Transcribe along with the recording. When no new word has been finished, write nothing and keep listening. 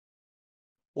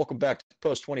Welcome back to the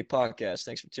Post 20 podcast.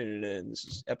 Thanks for tuning in. This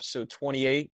is episode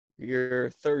 28,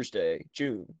 year Thursday,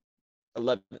 June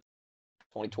 11th,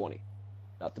 2020.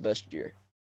 Not the best year.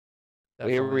 But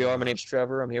here Definitely we are. My not. name's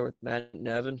Trevor. I'm here with Matt and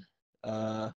Evan.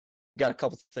 Uh, got a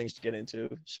couple things to get into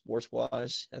sports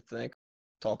wise, I think.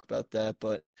 Talk about that.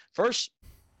 But first,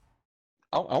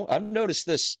 I've noticed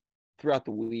this throughout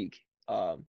the week.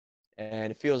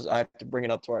 And it feels I have to bring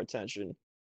it up to our attention.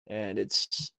 And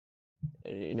it's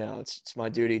my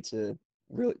duty to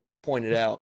really point it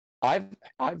out. I've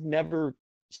I've never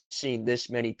seen this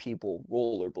many people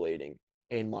rollerblading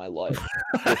in my life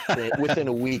within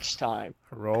a week's time.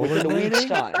 Within a week's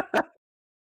Rollerblading? time,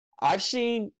 I've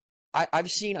seen I've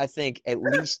seen I think at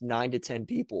least 9 to 10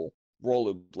 people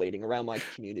rollerblading around my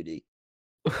community.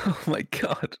 Oh my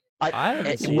god. I I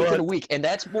haven't seen within a What? week, and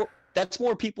that's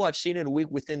more people I've seen in a week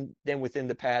within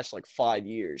the past like 5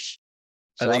 years.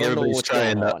 I So I think don't know what's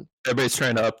going on. everybody's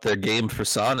trying to up their game for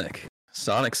Sonic.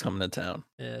 Sonic's coming to town.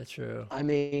 Yeah, true. I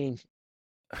mean,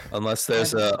 Unless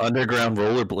there's I've, a underground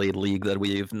rollerblade league that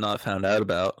we've not found out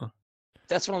about.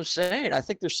 That's what I'm saying. I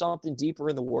think there's something deeper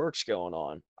in the works going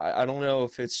on. I don't know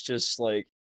if it's just like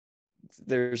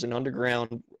there's an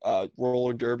underground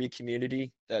roller derby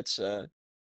community that's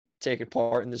taking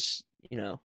part in this.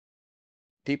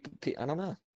 I don't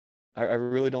know. I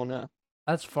really don't know.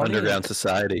 That's funny. Underground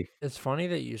society. It's funny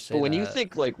that you say But when that. you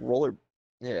think like roller,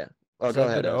 yeah. Oh, 'Cause go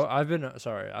ahead, Ev.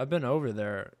 I've been over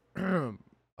there,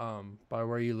 by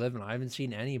where you live, and I haven't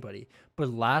seen anybody. But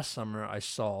last summer, I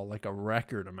saw like a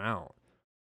record amount.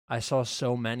 I saw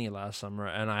so many last summer,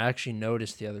 and I actually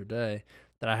noticed the other day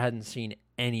that I hadn't seen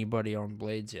anybody on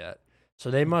blades yet. So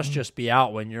they must just be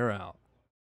out when you're out.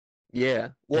 Yeah.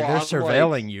 Like, Well, they're I'm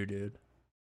surveilling you, dude.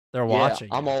 They're yeah. watching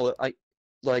I'm you. all I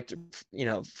like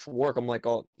for work. I'm like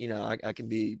I can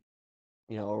be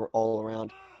all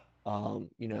around,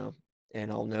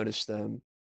 and I'll notice them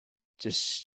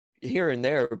just here and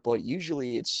there, but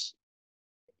usually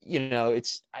I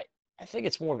think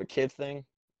it's more of a kid thing.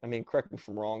 I mean, correct me if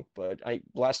I'm wrong, but I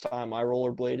last time I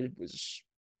rollerbladed was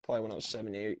probably when I was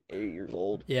 7, 8 years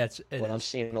old. Yeah, it But is. I've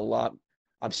seen a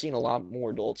lot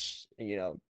more adults,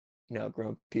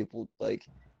 grown people like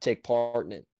take part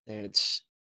in it, and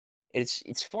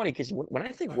it's funny because when I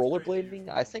think rollerblading,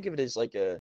 I think of it as like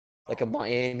a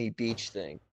Miami Beach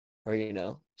thing,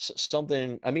 or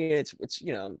something. I mean, it's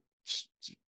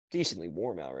decently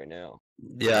warm out right now,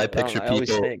 Yeah, I but I don't know. picture I always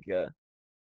people. think,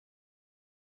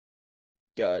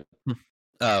 God,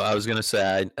 Oh, I was gonna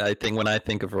say, I think when I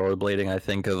think of rollerblading, I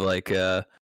think of like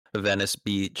Venice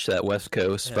Beach, that West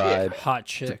Coast Yeah, yeah, vibe, hot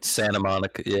chicks. Santa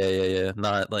Monica. Yeah.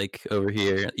 Not like over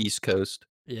here, East Coast.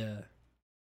 Yeah.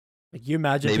 Like, you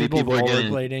imagine Maybe people people are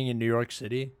getting rollerblading in New York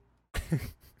City?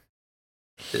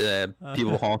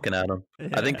 people honking at them.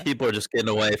 I think Yeah. people are just getting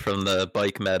away from the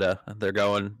bike meta. They're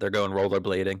going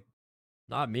rollerblading.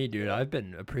 Not me, dude. yeah, I've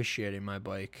been appreciating my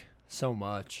bike so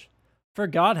much.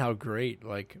 Forgot how great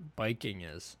like biking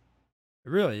is. It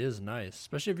really is nice,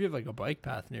 especially if you have like a bike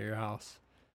path near your house.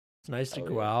 It's nice to oh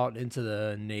go yeah. out into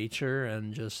the nature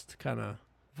and just kind of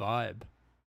vibe.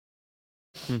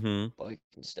 Mm-hmm.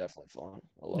 Biking's definitely fun.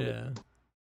 I love it. Yeah.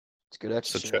 It's good So,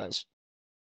 exercise.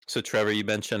 so Trevor, you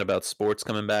mentioned about sports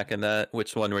coming back and that.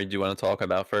 Which one do you want to talk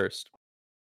about first?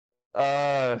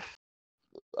 Uh,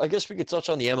 I guess we could touch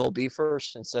on the MLB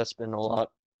first, since that's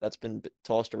been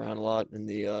tossed around a lot in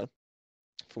the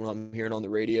from what I'm hearing on the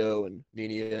radio and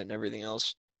media and everything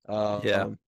else. Yeah,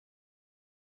 Um,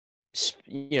 s-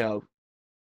 you know,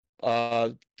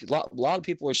 a lot of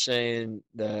people are saying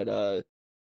that.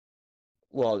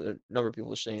 Well, a number of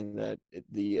people are saying that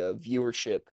the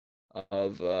viewership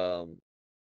of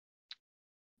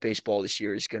baseball this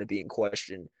year is going to be in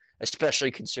question,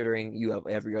 especially considering you have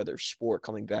every other sport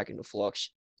coming back into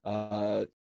flux. Uh,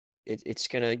 it's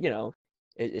gonna,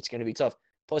 it's gonna be tough.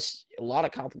 Plus, a lot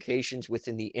of complications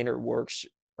within the inner works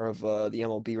of the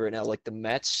MLB right now, like the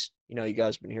Mets. You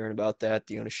guys have been hearing about that,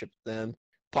 the ownership of them,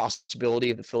 possibility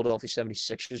of the Philadelphia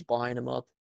 76ers buying them up.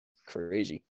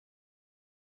 Crazy.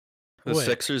 the Wait.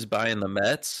 Sixers buying the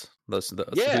Mets. Yeah.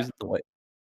 Who's the wait?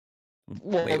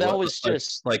 Well, Wait, that what? was Like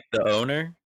just like the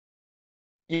owner?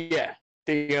 yeah,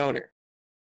 the owner.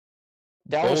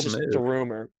 That was Bold just the move.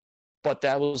 rumor, but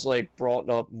that was like brought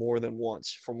up more than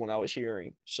once from what I was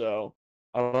hearing. So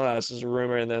I don't know. This is a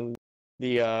rumor, and then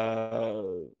the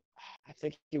I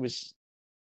think it was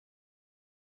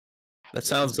That it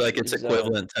sounds was like it it's was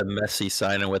equivalent to Messi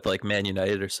signing with like Man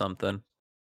United or something.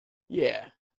 yeah,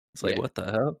 It's like yeah. what the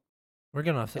hell? We're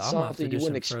gonna have to. It's I'm gonna have to something do you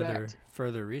wouldn't some further expect.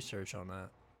 further research on that.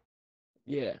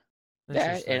 Yeah, that,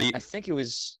 Interesting. and Do I think it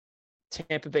was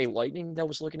Tampa Bay Lightning that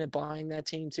was looking at buying that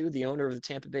team too. The owner of the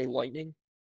Tampa Bay Lightning.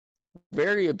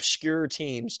 very obscure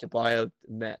teams to buy out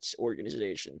the Mets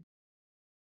organization.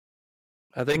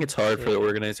 I think it's hard for the Yeah.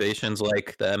 organizations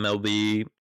like the MLB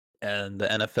and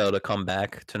the NFL to come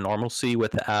back to normalcy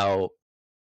without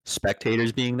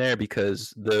spectators being there,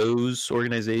 because those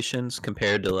organizations,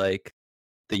 compared to like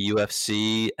the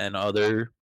UFC and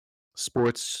other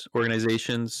sports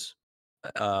organizations,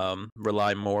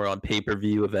 rely more on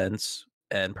pay-per-view events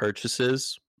and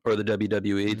purchases, or the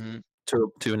WWE Mm-hmm.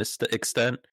 to an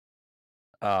extent,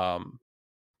 um,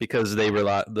 because the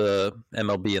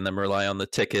MLB and them rely on the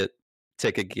ticket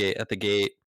gate at the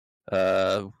gate,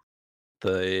 uh,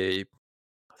 the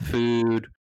food,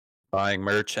 buying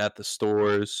merch at the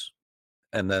stores,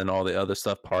 and then all the other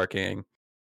stuff, parking,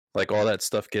 like all that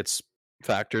stuff gets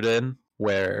factored in.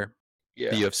 Where the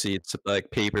Yeah. UFC, it's like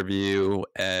pay-per-view,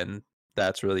 and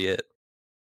that's really it.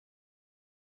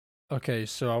 Okay,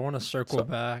 so I want to circle So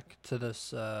back to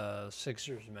this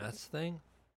Sixers Mets thing.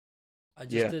 I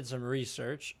just Yeah. did some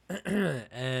research,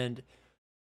 and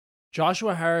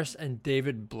Joshua Harris and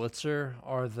David Blitzer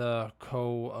are the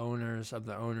co-owners of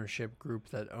the ownership group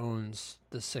that owns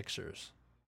the Sixers.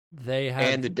 They have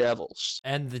And the Devils.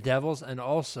 and the Devils, and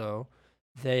also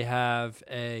they have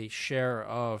a share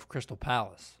of Crystal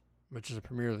Palace, which is a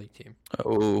Premier League team.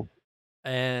 oh,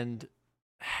 And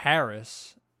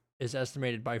Harris is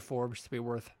estimated by Forbes to be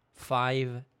worth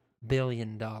 $5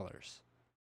 billion. I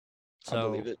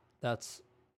So believe it. that's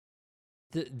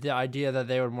the idea that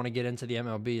they would want to get into the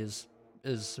MLB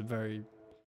is very,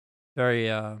 very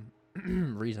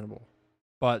reasonable.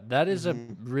 But that is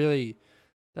Mhm.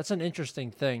 that's an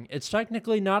interesting thing. It's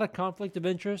technically not a conflict of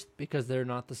interest because they're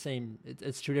not the same.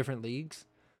 It's two different leagues,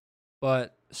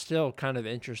 but still kind of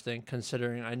interesting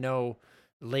considering I know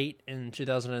late in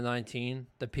 2019,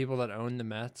 the people that own the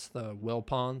Mets, the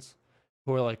Wilpons,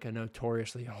 who are like a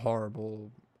notoriously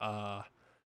horrible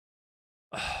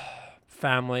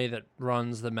family that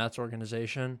runs the Mets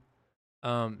organization,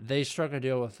 they struck a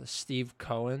deal with Steve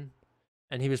Cohen,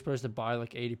 and he was supposed to buy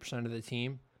like 80% of the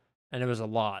team, and it was a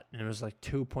lot, and it was like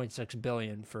 2.6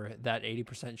 billion for that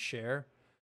 80% share.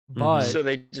 But So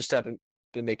they just haven't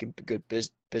been making good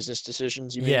business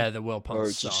decisions, you yeah, mean? the Wilpons Or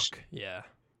just suck. Yeah.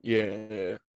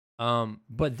 yeah.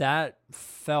 But that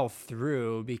fell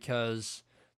through because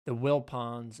the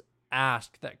Wilpons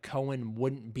asked that Cohen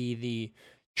wouldn't be the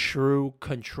true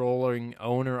controlling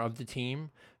owner of the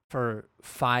team for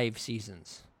 5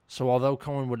 seasons. So although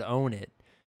Cohen would own it,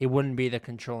 he wouldn't be the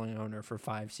controlling owner for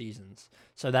 5 seasons.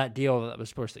 So that deal that was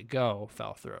supposed to go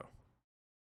fell through.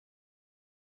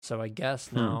 So I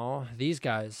guess now these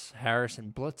guys, Harris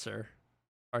and Blitzer,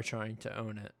 are trying to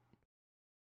own it.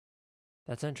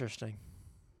 That's interesting.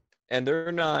 And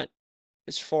they're not,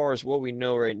 as far as what we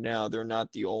know right now, they're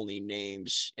not the only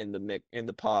names in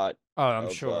the pot Oh, I'm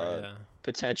of sure, yeah.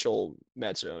 potential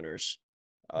Mets owners.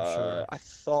 I'm sure. I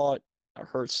thought I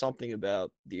heard something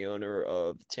about the owner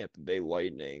of Tampa Bay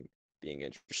Lightning being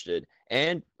interested,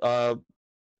 and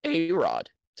A-Rod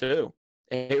too.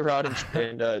 A-Rod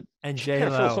and And Jennifer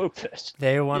J-Lo, Lopez.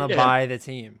 they want to Yeah. buy the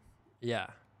team. Yeah.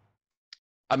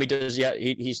 I mean,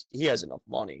 he has enough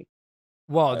money.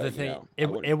 Well, you the thing, know, I it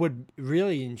wouldn't- would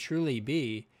really and truly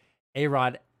be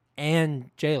A-Rod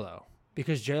and J-Lo,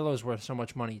 because J-Lo's worth so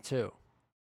much money too.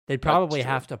 They'd probably true.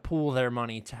 have to pool their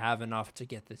money to have enough to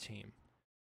get the team.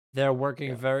 They're working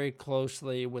Yeah. very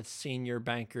closely with senior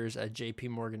bankers at JP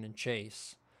Morgan and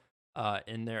Chase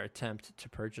in their attempt to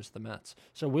purchase the Mets.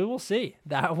 So we will see.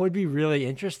 That would be really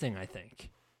interesting, I think.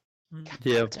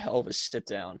 yeah. It's a hell of a sit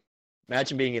down.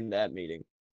 Imagine being in that meeting.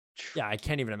 Yeah, I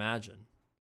can't even imagine.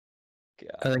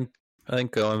 God. I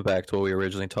think going back to what we were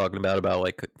originally talking about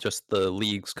like just the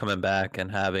leagues coming back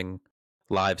and having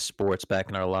live sports back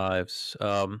in our lives.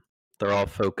 They're all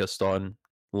focused on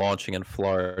launching in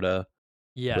Florida,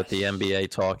 Yes. with the NBA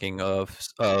talking of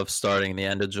starting the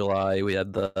end of July. We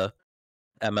had the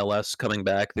MLS coming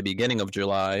back the beginning of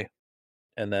July,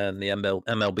 and then the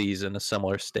MLB's in a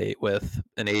similar state with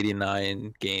an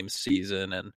 89 game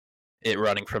season and it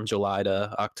running from July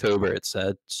to October, it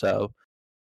said. So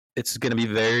it's going to be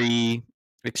very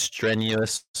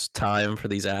extraneous time for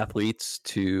these athletes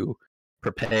to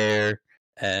prepare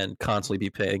and constantly be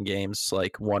playing games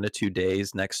like 1 to 2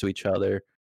 days next to each other.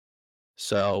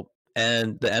 So,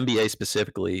 and the NBA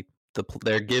specifically,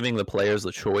 they're giving the players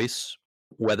the choice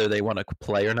whether they want to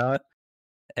play or not,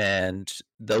 and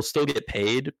they'll still get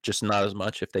paid, just not as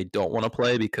much if they don't want to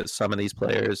play, because some of these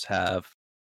players have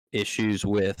issues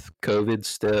with COVID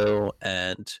still,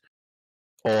 and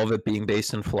all of it being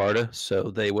based in Florida,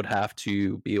 so they would have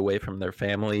to be away from their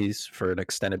families for an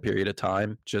extended period of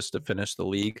time just to finish the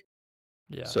league.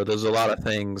 Yeah. So there's a lot of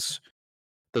things.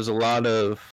 There's a lot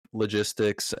of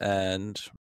logistics and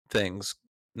things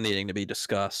needing to be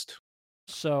discussed.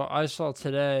 So I saw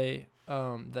today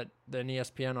that an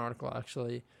ESPN article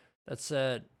actually that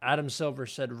said Adam Silver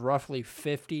said roughly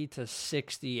 50 to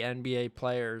 60 NBA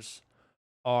players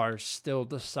are still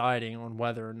deciding on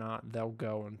whether or not they'll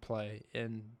go and play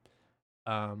in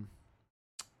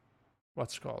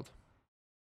what's it called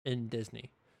in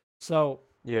Disney. So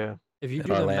Yeah. if you In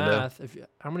do the Orlando. math,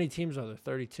 how many teams are there?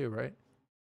 32, right?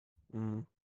 Mm.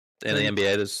 In the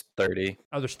NBA, there's 30.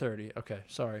 Oh, there's 30. Okay,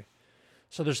 sorry.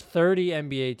 So there's 30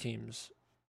 NBA teams.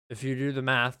 If you do the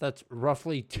math, that's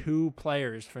roughly 2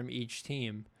 players from each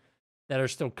team that are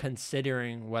still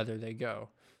considering whether they go.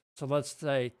 So let's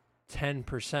say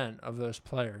 10% of those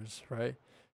players, right?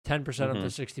 10% of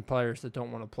the 60 players that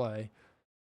don't want to play.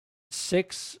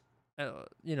 10%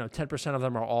 of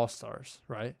them are all-stars,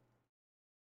 right?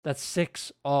 That's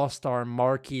 6 all-star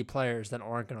marquee players that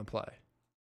aren't going to play.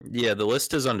 Yeah, the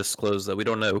list is undisclosed, though. We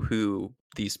don't know who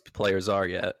these players are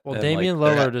yet. Well, And, Damian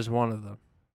like, Lillard is one of them.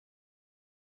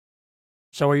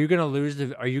 So are you gonna lose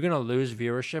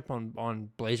viewership on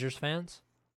Blazers fans?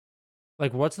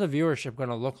 Like, what's the viewership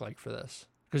gonna look like for this?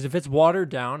 Because if it's watered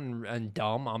down and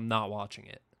dumb, I'm not watching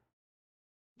it.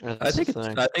 I think it's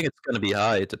going to be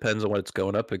high. It depends on what it's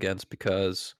going up against,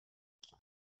 because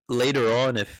later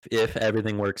on, if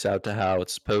everything works out to how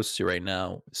it's supposed to right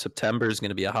now, September is going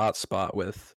to be a hot spot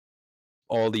with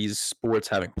all these sports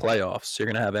having playoffs. You're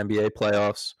going to have NBA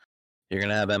playoffs. You're going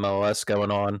to have MLS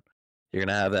going on. You're going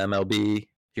to have MLB.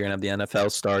 You're going to have the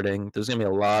NFL starting. There's going to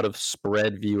be a lot of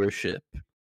spread viewership.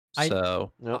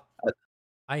 So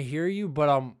I hear you,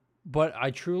 but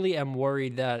I truly am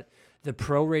worried that the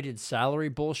prorated salary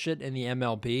bullshit in the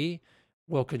MLB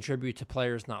will contribute to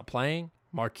players not playing,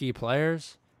 marquee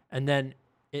players, and then,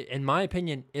 in my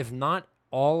opinion, if not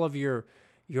all of your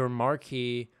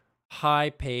marquee,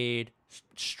 high-paid,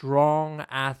 strong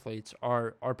athletes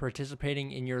are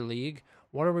participating in your league,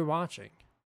 what are we watching?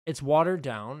 It's watered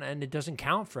down and it doesn't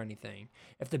count for anything.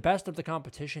 If the best of the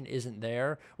competition isn't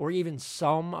there, or even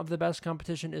some of the best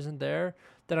competition isn't there,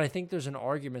 then I think there's an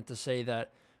argument to say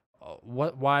that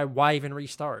why even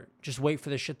restart? Just wait for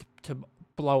this shit to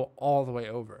blow all the way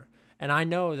over. And I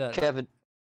know that Kevin.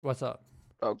 What's up?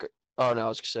 Okay. Oh no, I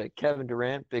was gonna say Kevin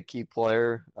Durant, big key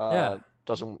player.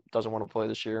 Doesn't want to play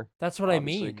this year. That's what I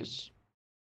mean. Because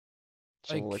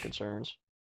similar concerns.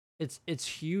 It's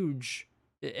huge.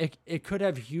 It could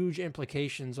have huge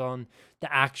implications on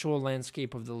the actual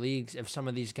landscape of the leagues if some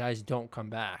of these guys don't come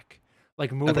back.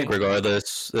 Like, I think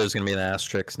regardless, there's going to be an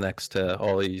asterisk next to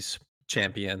all these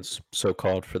champions,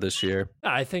 so-called, for this year.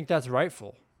 I think that's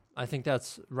rightful. I think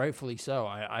that's rightfully so.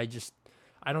 I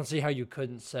don't see how you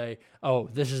couldn't say, oh,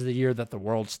 this is the year that the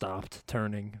world stopped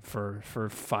turning for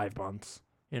 5 months,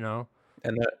 you know?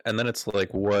 And then it's like,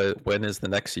 when is the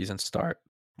next season start?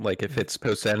 Like, if it's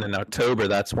supposed to end in October,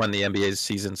 that's when the NBA's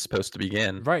season's supposed to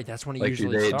begin. Right, that's when it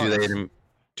usually starts.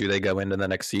 Do they go into the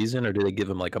next season, or do they give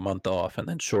them like a month off and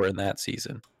then shorten that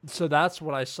season? So that's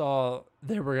what I saw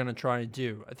they were going to try and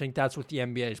do. I think that's what the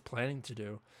NBA is planning to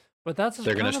do. But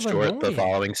they're going to short the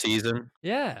following season.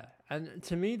 Yeah, and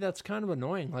to me that's kind of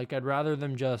annoying. Like, I'd rather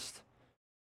them just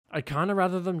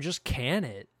can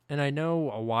it. And I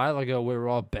know a while ago we were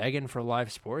all begging for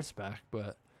live sports back,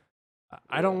 but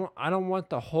I don't want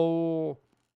the whole.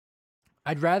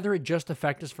 I'd rather it just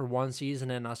affect us for one season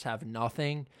and us have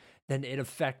nothing than it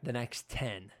affect the next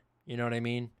 10. You know what I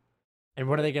mean? And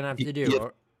what are they going to have to do? Yeah.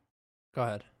 Go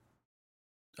ahead.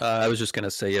 I was just going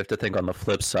to say, you have to think on the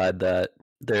flip side that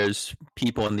there's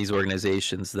people in these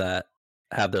organizations that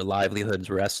have their livelihoods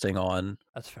resting on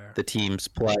That's fair. The teams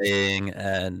playing,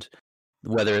 and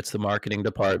whether it's the marketing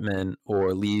department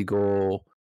or legal.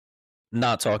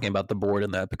 Not talking about the board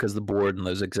and that, because the board and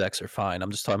those execs are fine.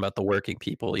 I'm just talking about the working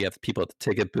people. You have people at the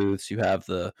ticket booths. You have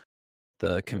the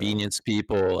convenience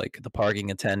people, like the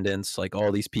parking attendants. Like,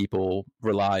 all these people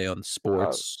rely on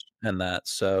sports and that.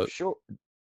 So sure.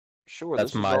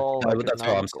 That's all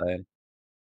I'm saying.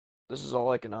 This is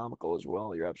all economical as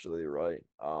well. You're absolutely right.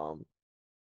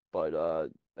 But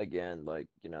again, like,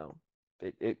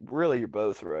 it really, you're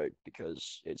both right,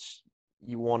 because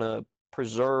you want to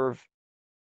preserve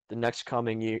the next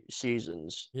coming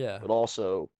seasons, but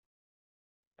also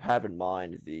have in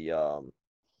mind the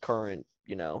current,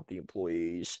 the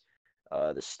employees,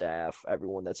 the staff,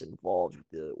 everyone that's involved with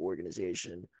the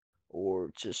organization or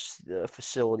just the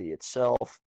facility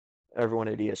itself, everyone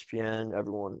at ESPN,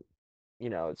 everyone,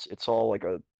 it's all like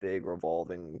a big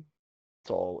revolving. It's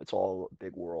all a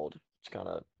big world. It's kind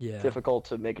of difficult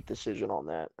to make a decision on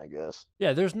that, I guess.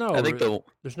 Yeah, there's no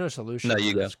solution. No,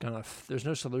 you go. There's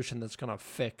no solution that's gonna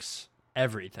fix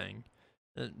everything.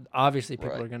 Obviously,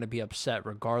 people Right. are going to be upset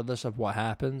regardless of what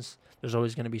happens. There's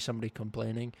always going to be somebody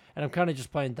complaining, and I'm kind of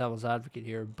just playing devil's advocate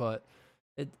here, but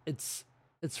it's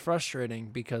frustrating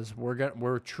because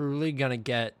we're truly gonna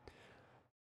get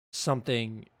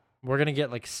something. We're gonna get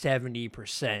like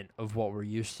 70% of what we're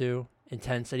used to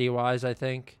intensity wise, I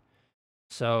think.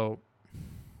 So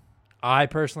I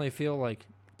personally feel like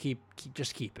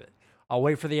just keep it. I'll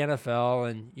wait for the NFL,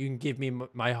 and you can give me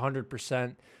my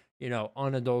 100%,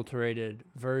 unadulterated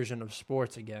version of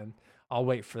sports again. I'll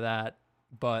wait for that,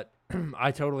 but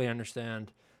I totally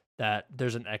understand that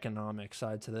there's an economic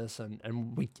side to this, and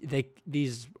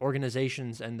these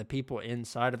organizations and the people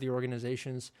inside of the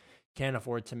organizations can't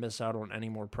afford to miss out on any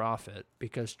more profit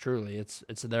because truly it's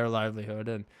their livelihood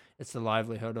and it's the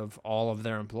livelihood of all of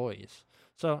their employees.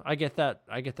 So I get that.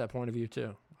 I get that point of view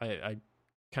too. I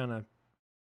kind of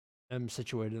am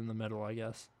situated in the middle, I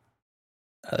guess.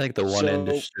 I think the one So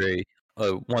industry.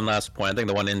 One last point. I think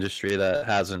the one industry that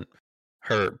hasn't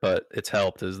hurt but it's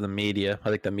helped is the media. I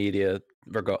think the media,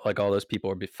 like all those people,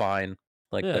 would be fine.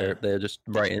 Like Yeah, they're just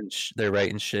writing. They're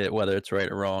writing shit, whether it's right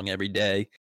or wrong, every day.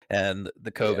 And the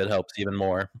yeah, COVID helps even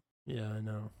more. yeah, I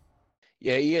know.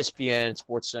 yeah. ESPN,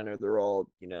 Sports Center, they're all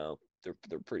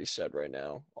they're pretty set right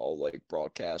now. All like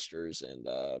broadcasters and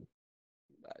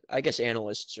I guess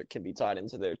analysts can be tied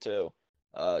into there too,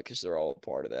 because they're all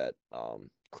part of that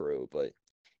crew. But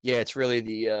yeah, it's really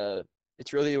the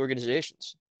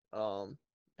organizations, um,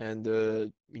 and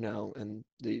and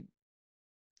the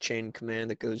chain of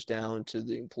command that goes down to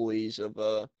the employees of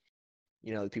the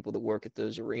people that work at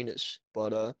those arenas.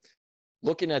 But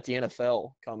looking at the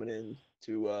NFL coming in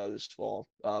to this fall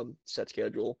set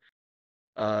schedule,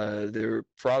 there are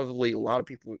probably a lot of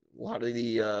people, a lot of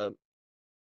the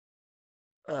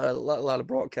a lot of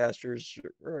broadcasters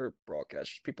or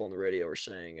broadcasters, people on the radio are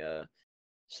saying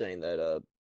that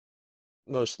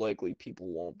most likely people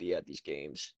won't be at these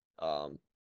games.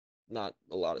 Not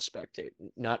a lot of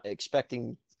not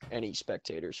expecting any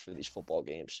spectators for these football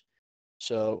games.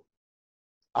 So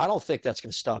I don't think that's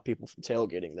going to stop people from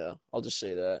tailgating, though. I'll just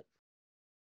say that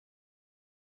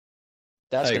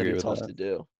that's I going to agree be with tough that. to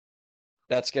do.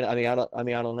 That's gonna. I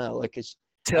don't know. Like it's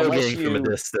unless Tailgating from a you,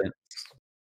 distance.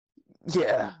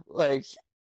 yeah, like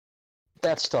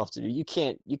that's tough to do. You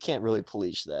can't really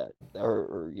police that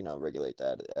or regulate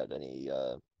that at any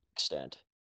extent.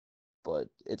 But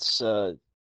it's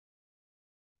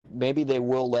maybe they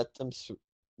will let them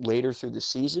later through the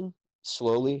season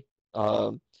slowly.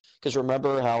 Because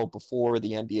remember how before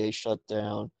the NBA shut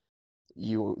down,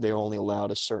 they only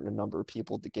allowed a certain number of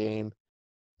people at the game.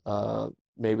 Uh,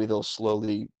 Maybe they'll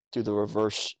slowly do the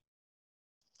reverse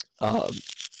um,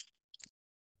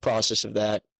 process of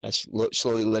that, that's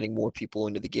slowly letting more people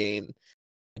into the game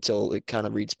until it kind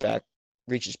of reaches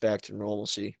back to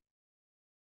normalcy.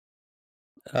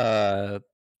 Uh,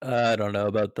 I don't know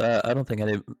about that. I don't think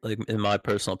any, like, in my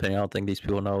personal opinion, I don't think these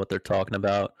people know what they're talking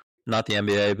about. Not the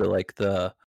NBA, but like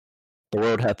the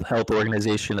World Health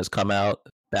Organization has come out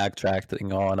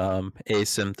backtracking on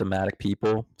asymptomatic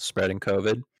people spreading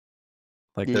COVID.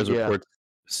 Like there's Yeah, reports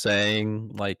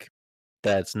saying like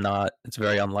that's not. It's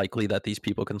very unlikely that these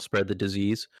people can spread the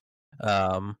disease.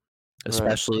 Um, right.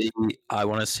 Especially, I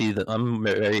want to see that. I'm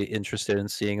very interested in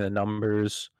seeing the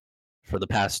numbers for the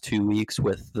past 2 weeks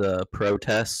with the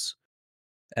protests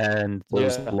and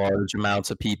those Yeah, large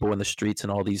amounts of people in the streets in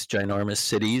all these ginormous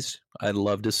cities. I'd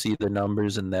love to see the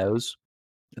numbers in those.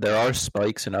 There are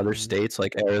spikes in other Mhm. states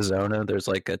like Arizona. There's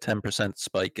like a 10%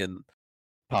 spike in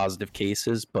positive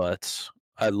cases, but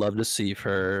I'd love to see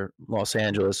for Los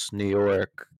Angeles, New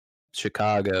York,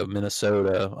 Chicago,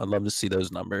 Minnesota. I'd love to see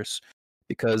those numbers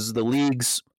because the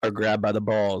leagues are grabbed by the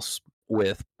balls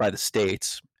with by the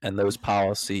states and those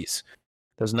policies.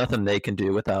 There's nothing they can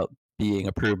do without being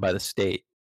approved by the state.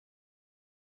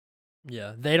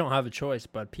 Yeah, they don't have a choice,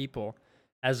 but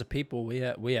as a people, we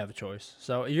have a choice.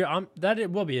 So that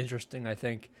it will be interesting, I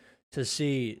think, to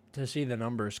see the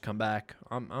numbers come back.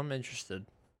 I'm interested,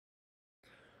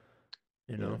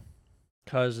 you yeah. know,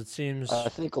 because it I seems.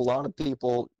 think a lot of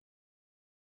people,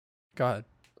 Go ahead.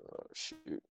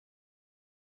 shoot,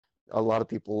 a lot of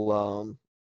people,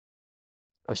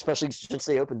 especially since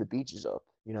they opened the beaches up,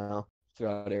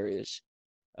 throughout areas,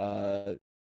 uh,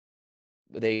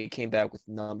 they came back with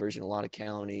numbers in a lot of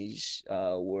counties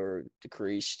were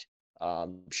decreased,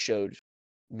 showed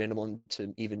minimum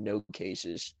to even no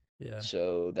cases. Yeah.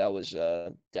 So that was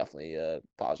definitely a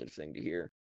positive thing to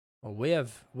hear. Well, we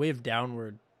have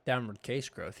downward case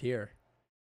growth here.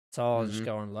 It's all just Hmm.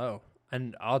 going low.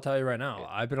 And I'll tell you right now,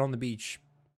 I've been on the beach.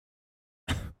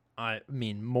 I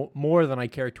mean, more than I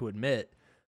care to admit,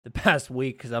 the past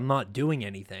week because I'm not doing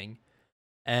anything,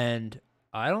 and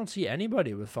I don't see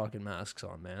anybody with fucking masks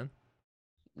on, man.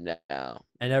 No.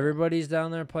 And everybody's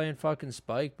down there playing fucking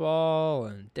spike ball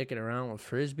and dicking around with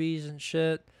frisbees and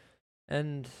shit.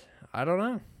 And I don't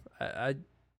know.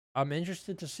 I'm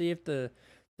interested to see if the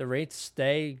rates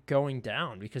stay going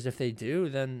down, because if they do,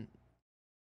 then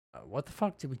what the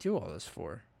fuck did we do all this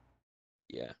for?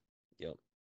 Yeah. Yep.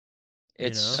 You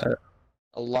It's know?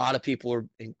 a lot of people are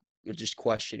just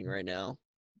questioning right now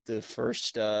the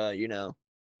first,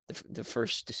 the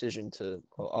first decision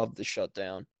of the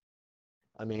shutdown.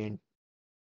 I mean,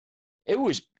 it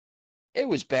was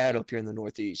bad up here in the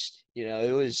Northeast.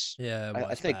 It was. Yeah, it I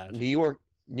was think bad. New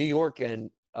York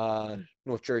and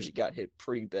North Jersey got hit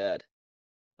pretty bad.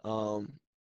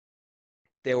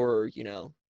 They were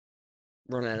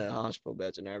running out of hospital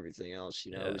beds and everything else.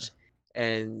 It Yeah. was,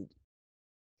 and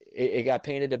it got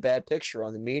painted a bad picture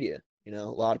on the media. A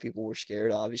lot of people were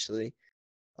scared, obviously,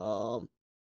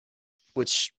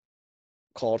 which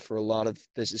called for a lot of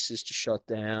businesses to shut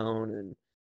down, and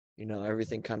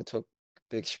everything kind of took a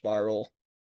big spiral.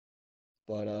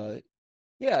 But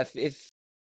yeah,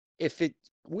 if it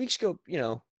weeks go,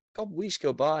 a couple weeks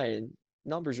go by and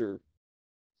numbers are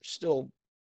still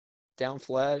down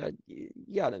flat, you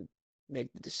gotta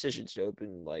make the decisions to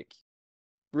open, like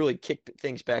really kick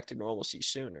things back to normalcy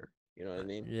sooner. You know what I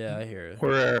mean? Yeah, I hear it.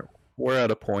 We're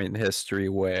at a point in history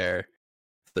where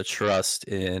the trust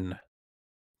in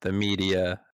the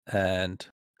media and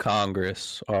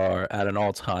Congress are at an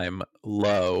all-time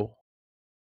low.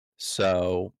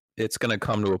 So it's going to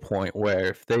come to a point where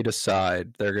if they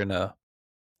decide they're going to,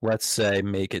 let's say,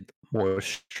 make it more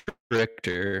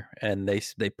stricter and they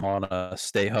want to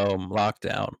stay home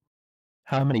lockdown,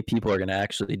 how many people are going to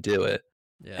actually do it?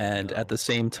 Yeah, And at no. the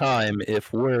same time,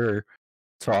 if we're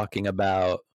talking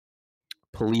about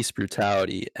police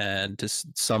brutality and just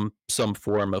some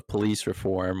form of police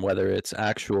reform, whether it's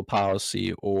actual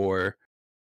policy or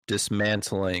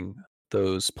dismantling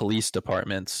those police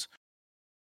departments,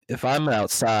 if I'm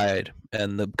outside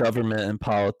and the government and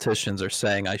politicians are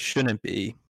saying I shouldn't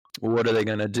be, what are they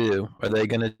going to do? Are they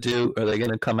going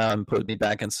to come out and put me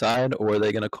back inside, or are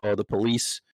they going to call the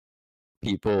police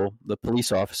people, the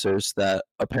police officers that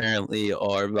apparently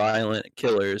are violent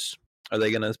killers? Are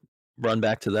they going to run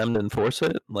back to them to enforce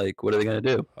it? Like, what are they going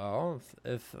to do? Well,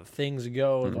 if things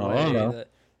go I the don't way know. that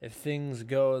if things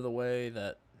go the way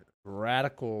that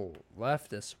radical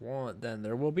leftists want, then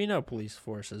there will be no police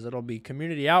forces. It'll be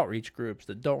community outreach groups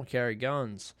that don't carry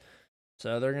guns.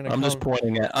 So they're gonna I'm just come.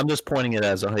 pointing it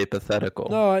as a hypothetical.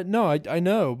 No, I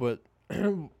know, but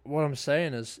what I'm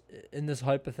saying is, in this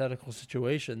hypothetical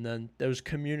situation, then those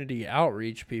community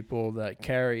outreach people that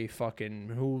carry fucking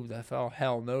who the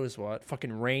hell knows what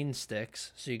fucking rain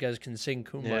sticks, so you guys can sing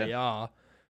Kumbaya.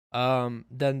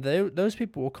 Then those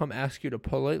people will come ask you to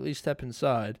politely step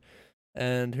inside,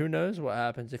 and who knows what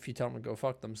happens if you tell them to go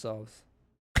fuck themselves.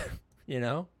 You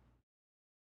know,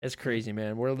 it's crazy,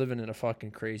 man. We're living in a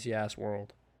fucking crazy ass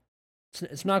world.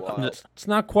 It's not Wow. it's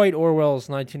not quite Orwell's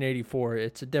 1984.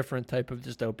 It's a different type of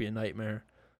dystopian nightmare.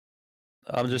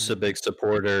 I'm just a big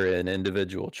supporter in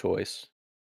individual choice.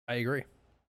 I agree.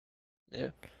 Yeah.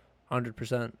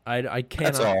 100%. I That's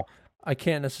cannot. all. I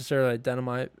can't necessarily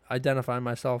identify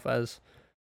myself as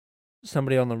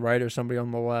somebody on the right or somebody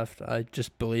on the left. I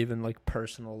just believe in like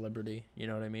personal liberty. You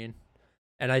know what I mean?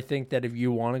 And I think that if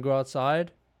you want to go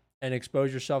outside and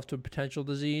expose yourself to a potential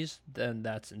disease, then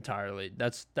that's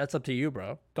up to you,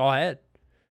 bro. Go ahead.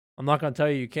 I'm not gonna tell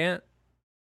you can't.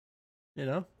 You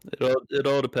know? It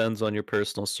all depends on your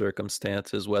personal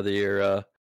circumstances, whether you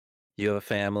have a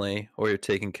family or you're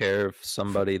taking care of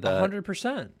somebody that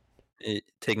 100%.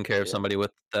 taking care of Yeah. somebody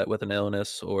with an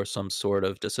illness or some sort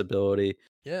of disability.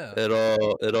 Yeah. It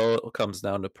all comes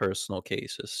down to personal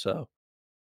cases. So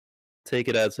take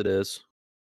it as it is.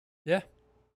 Yeah.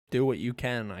 Do what you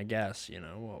can, I guess. You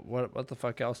know what the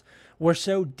fuck else? We're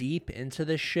so deep into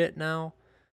this shit now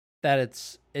that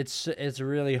it's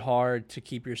really hard to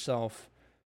keep yourself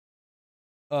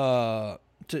to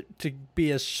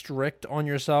be as strict on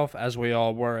yourself as we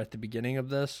all were at the beginning of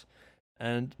this.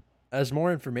 And as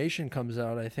more information comes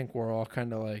out, I think we're all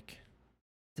kind of like,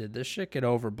 did this shit get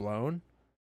overblown?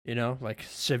 You know, like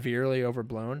severely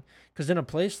overblown. Because in a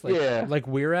place Yeah. like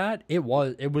we're at, it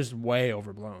was way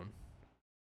overblown.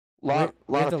 Lot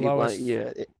We have of the people. lowest.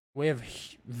 Yeah. We have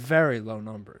very low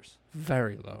numbers,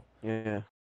 very low. Yeah.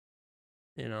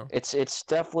 You know. It's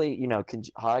definitely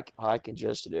high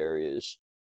congested areas.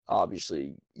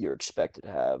 Obviously, you're expected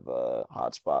to have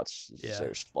hot spots. Yeah.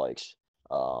 There's spikes.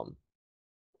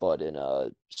 But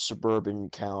in suburban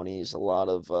counties, a lot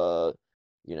of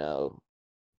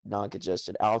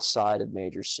non-congested outside of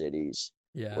major cities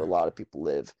Yeah. where a lot of people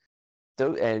live,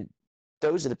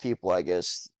 those are the people, I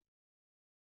guess,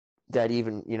 that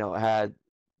even had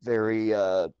very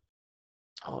I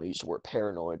don't use the word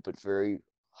paranoid, but very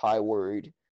high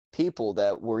worried people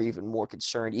that were even more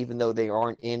concerned, even though they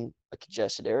aren't in a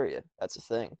congested area. That's the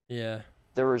thing. Yeah.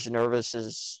 They're as nervous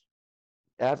as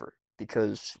ever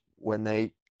because when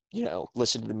they,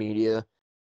 listen to the media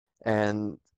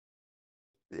and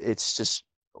it's just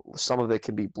some of it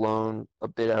can be blown a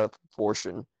bit out of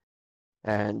proportion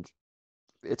and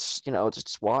it's, it's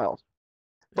just wild.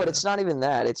 But it's not even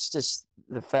that. It's just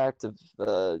the fact of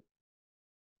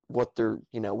what they're,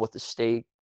 what the state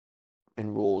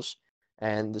and rules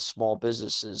and the small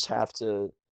businesses have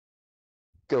to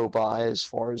go by as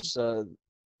far as the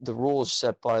rules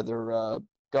set by their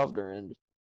governor, and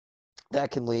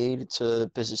that can lead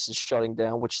to businesses shutting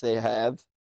down, which they have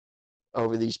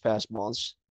over these past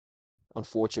months,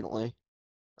 unfortunately.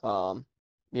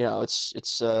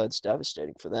 It's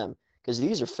devastating for them because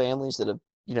these are families that have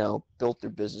built their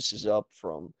businesses up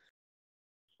from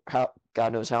how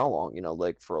God knows how long,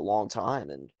 like for a long time,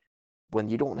 and when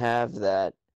you don't have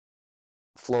that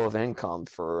flow of income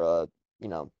for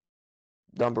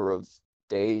number of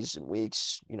days and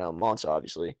weeks, months,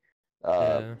 obviously,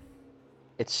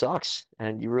 it sucks,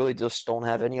 and you really just don't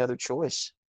have any other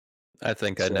choice. I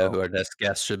think I know who our next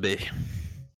guest should be.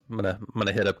 I'm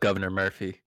gonna hit up Governor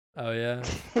Murphy. Oh yeah,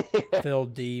 Phil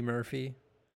D. Murphy.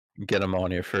 Get him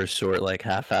on your first short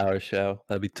half-hour show.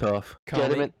 That'd be tough.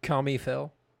 Call me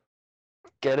Phil.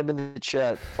 Get him in the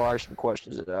chat. Fire some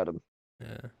questions at him.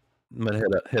 Yeah. I'm gonna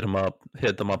hit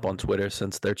them up on Twitter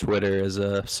since their Twitter is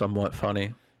somewhat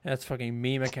funny. That's fucking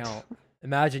meme account.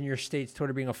 Imagine your state's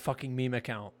Twitter being a fucking meme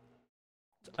account.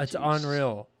 It's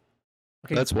unreal.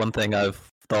 Okay. That's one thing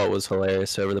I've thought was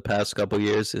hilarious over the past couple of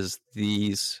years is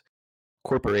these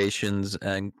corporations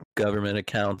and government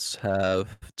accounts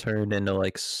have turned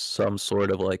into some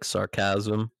sort of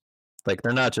sarcasm.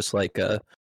 They're not just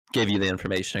give you the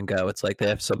information and go. It's they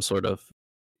have some sort of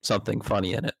something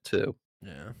funny in it too.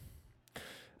 Yeah.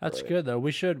 That's good though.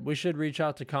 We should reach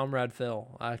out to Comrade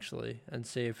Phil actually and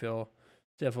see if he'll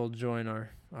join our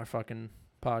fucking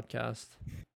podcast.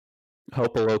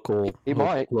 Help a local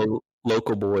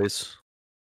local boys.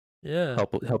 Yeah.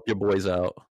 Help your boys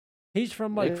out. He's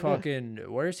from fucking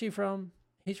where is he from?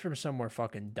 He's from somewhere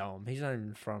fucking dumb. He's not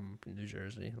even from New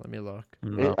Jersey. Let me look.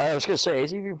 No. I was gonna say, is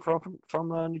he even from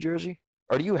New Jersey?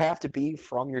 Or do you have to be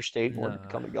from your state in order to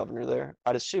become a governor there?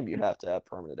 I'd assume you'd have to have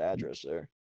permanent address there.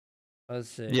 Let's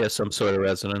see. Yeah, some sort of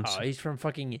residence. Oh, he's from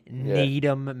fucking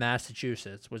Needham,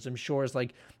 Massachusetts, which I'm sure is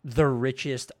the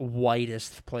richest,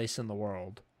 whitest place in the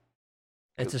world.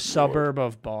 It's a suburb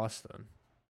of Boston.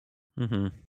 Mm-hmm.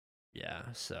 Yeah,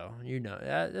 so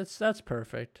that's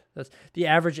perfect. That's the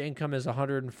average income is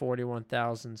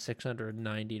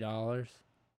 $141,690.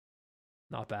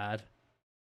 Not bad.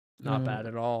 Not bad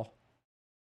at all.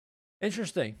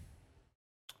 Interesting.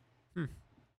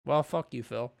 Well, fuck you,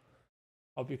 Phil.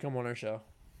 Hope you come on our show.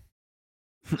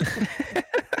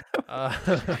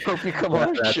 Hope you come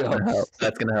on our show.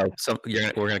 That's gonna help.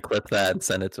 We're gonna clip that and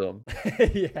send it to him.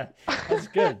 Yeah, that's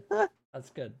good. That's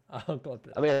good. I'll clip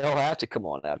it. I mean, he'll have to come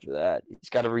on after that. He's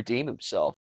got to redeem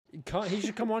himself. He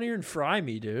should come on here and fry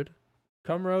me, dude.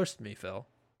 Come roast me, Phil.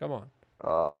 Come on.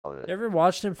 You ever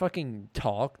watched him fucking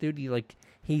talk, dude?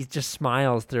 He just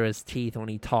smiles through his teeth when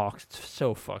he talks. It's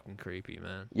so fucking creepy,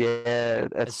 man. Yeah,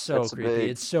 it's so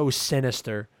creepy. It's so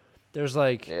sinister. There's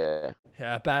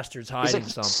bastard's hiding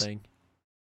something.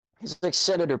 He's like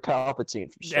Senator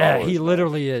Palpatine from Star Wars, he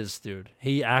literally is, dude.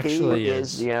 He actually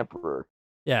is the Emperor.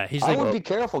 Yeah, I would be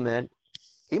careful, man.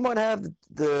 He might have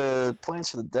the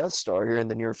plans for the Death Star here in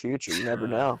the near future. You never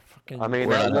know. I mean,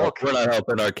 we're not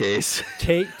helping our case.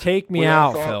 Take me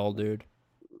out, Phil, dude.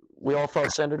 We all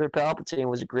thought Senator Palpatine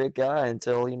was a great guy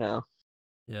until,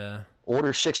 Yeah.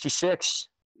 Order 66.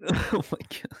 Oh my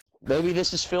god. Maybe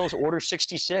this is Phil's Order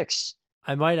 66.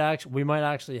 We might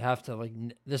actually have to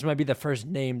this might be the first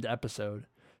named episode.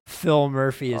 Phil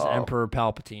Murphy is Emperor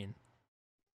Palpatine.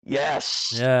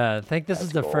 Yes. Yeah, I think this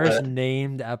is the first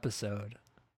named episode.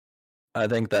 I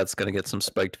think that's gonna get some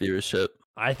spiked viewership.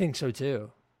 I think so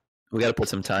too. We gotta put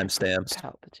some timestamps.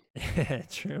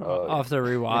 True. I'll have to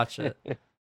rewatch it.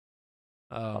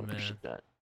 Oh man.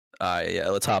 Yeah,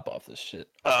 let's hop off this shit.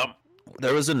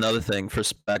 There was another thing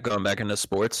going back into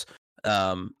sports.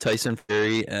 Tyson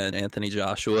Fury and Anthony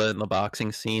Joshua in the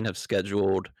boxing scene have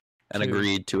scheduled and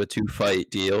agreed to a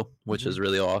 2-fight deal, which is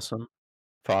really awesome.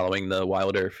 Following the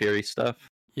Wilder Fury stuff.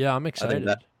 Yeah, I'm excited.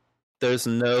 There's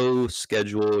no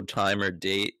scheduled time or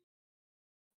date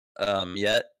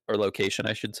yet, or location,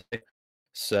 I should say.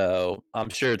 So I'm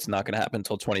sure it's not going to happen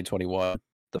until 2021.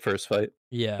 the first fight.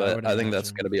 Yeah, I But would I think that's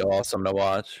imagine. going to be awesome to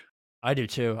watch. I do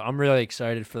too. I'm really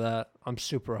excited for that. I'm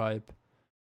super hype.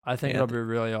 I think Yeah, it'll be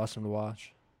really awesome to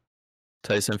watch.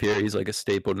 Tyson Fury's like a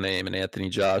staple name, and Anthony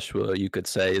Joshua, you could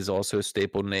say, is also a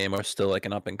staple name, or still like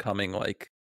an up and coming.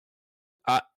 Like,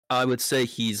 I I would say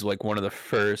he's like one of the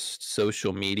first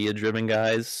social media driven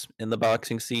guys in the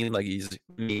boxing scene. Like,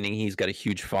 meaning he's got a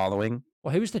huge following.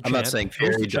 Well, he was the I'm not champ. saying He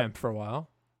was the Fury. champ for a while.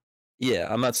 Yeah,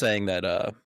 I'm not saying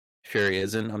that Fury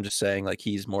isn't. I'm just saying like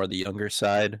he's more the younger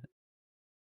side.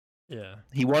 Yeah.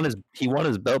 He won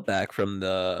his belt back from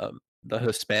the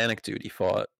Hispanic dude he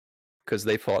fought, because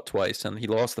they fought twice and he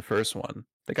lost the first one.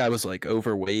 The guy was like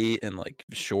overweight and like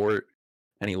short,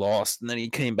 and he lost, and then he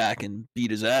came back and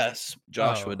beat his ass.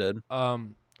 Joshua did.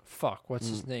 Fuck, what's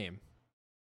his name?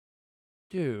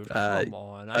 Dude, Uh, come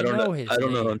on. I I don't know. know his I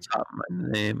don't know on name. top of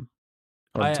my name.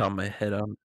 On I top of my head,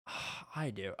 I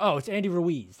do. Oh, it's Andy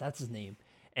Ruiz. That's his name.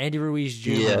 Andy Ruiz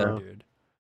Jr., Yeah. dude.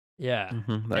 Yeah.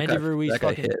 that Andy Ruiz that guy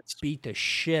fucking hits. beat the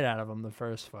shit out of him the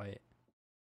first fight.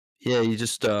 Yeah, you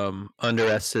just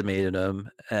underestimated him,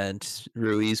 and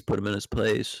Ruiz put him in his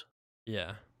place.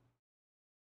 Yeah.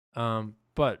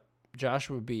 But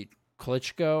Joshua beat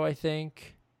Klitschko, I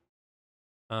think.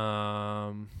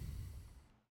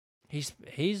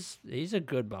 He's a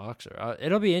good boxer.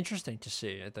 It'll be interesting to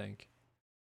see, I think.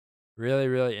 Really,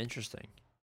 really interesting.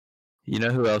 You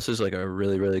know who else is like a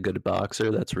really, really good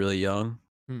boxer that's really young?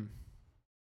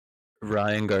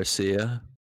 Ryan Garcia.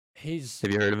 He's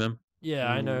Have you heard of him?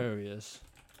 Yeah, I know who he is.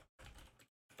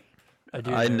 I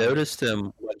do. I know. noticed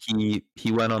him when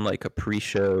he went on like a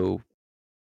pre-show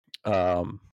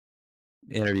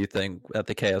interview thing at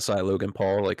the KSI Logan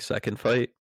Paul like second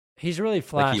fight. He's really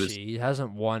flashy. Like he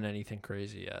hasn't won anything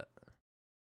crazy yet.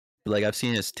 Like I've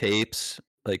seen his tapes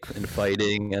like in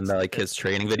fighting and like his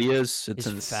training videos. It's He's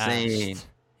insane. Fast.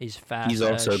 He's fast. He's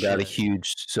also got a shit.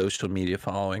 huge social media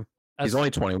following. He's That's-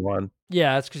 only 21.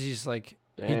 Yeah, that's because he's like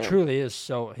he Damn. truly is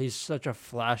so. He's such a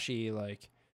flashy like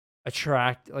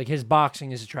like his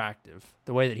boxing is attractive.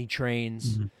 The way that he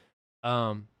trains.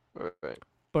 Mhm. Right.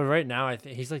 But right now I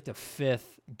think he's like the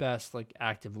 5th best like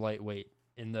active lightweight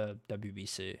in the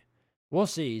WBC. We'll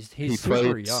see. He's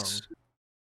super young.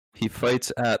 He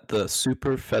fights at the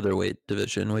super featherweight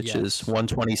division, which is Yes.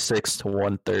 126 to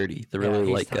 130. The really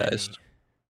he's light guys. tiny.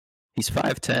 He's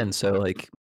 5'10", so like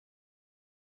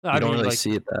No, you I don't mean, really like,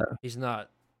 see it that. He's not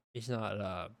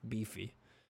beefy.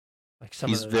 Like some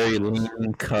He's of the very guys.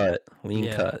 lean cut,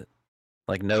 Yeah.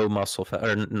 like no muscle fat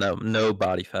or no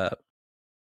body fat.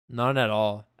 None at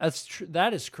all.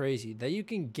 That is crazy. That you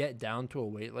can get down to a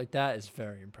weight like that is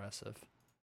very impressive.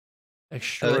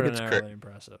 Extraordinarily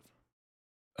impressive.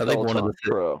 I think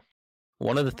Pro.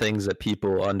 one of the things that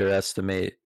people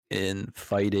underestimate in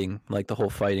fighting, like the whole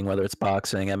fighting, whether it's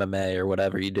boxing, MMA, or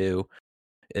whatever you do,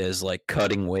 is like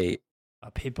cutting weight.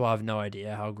 People have no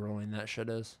idea how grueling that shit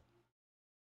is.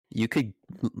 You could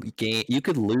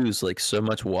lose like so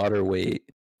much water weight,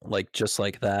 like just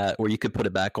like that, or you could put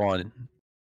it back on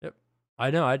I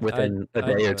know. within a I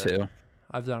day know or it. two.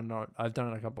 I've done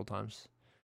it a couple times.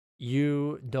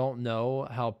 You don't know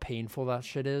how painful that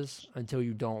shit is until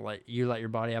you let your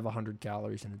body have 100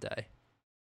 calories in a day.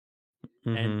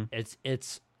 And it's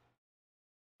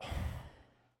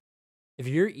if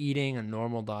you're eating a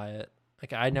normal diet,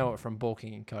 like I know it from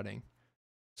bulking and cutting.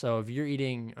 So if you're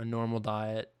eating a normal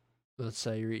diet, let's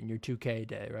say you're eating your 2K a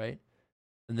day, right?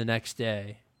 And the next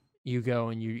day you go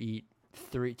and you eat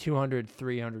 300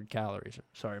 calories.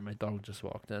 Sorry, my dog just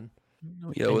walked in.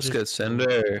 Yo, what's good,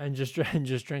 Cinder? And just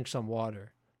drink some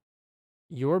water.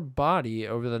 Your body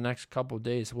over the next couple of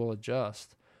days will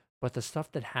adjust, but the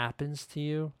stuff that happens to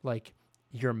you, like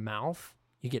your mouth,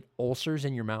 you get ulcers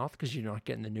in your mouth because you're not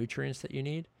getting the nutrients that you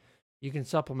need. You can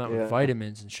supplement with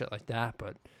vitamins and shit like that,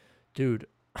 but dude,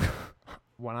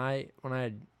 when I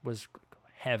was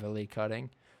heavily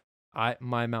cutting,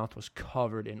 my mouth was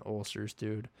covered in ulcers,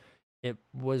 dude. It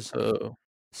was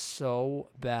so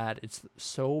bad. It's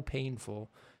so painful.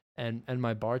 And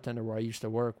my bartender where I used to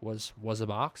work was a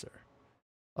boxer.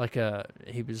 Like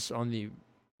he was on the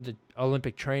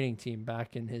Olympic training team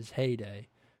back in his heyday.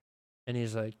 And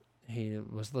he's like, he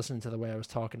was listening to the way I was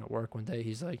talking at work one day.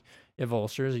 He's like, "You have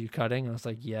ulcers? Are you cutting?" I was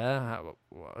like, "Yeah."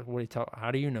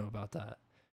 How do you know about that?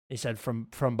 He said, "From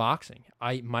boxing.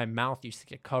 My mouth used to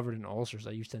get covered in ulcers.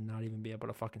 I used to not even be able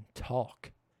to fucking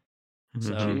talk."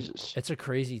 So Jesus. it's a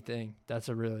crazy thing.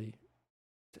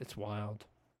 It's wild.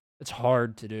 It's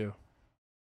hard to do.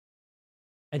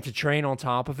 And to train on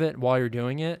top of it while you're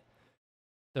doing it,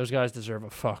 those guys deserve a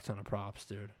fuck ton of props,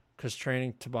 dude. Because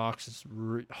training to box is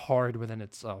hard within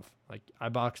itself. Like, I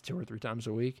box 2 or 3 times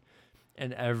a week,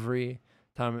 and every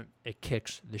time it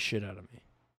kicks the shit out of me.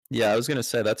 Yeah, I was gonna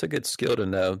say that's a good skill to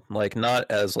know. Like not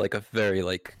as like a very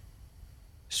like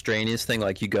strenuous thing,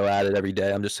 like you go at it every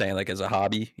day. I'm just saying like as a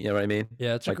hobby, you know what I mean?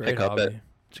 Yeah, it's a Like great hobby.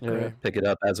 It's great. pick it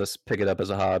up as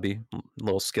a hobby,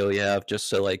 little skill you have, just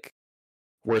so like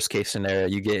worst case scenario,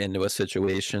 you get into a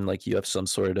situation like you have some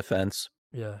sort of defense.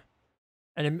 Yeah,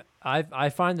 and I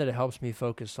find that it helps me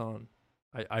focus on.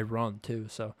 I run too,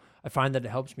 so I find that it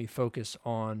helps me focus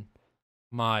on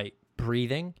my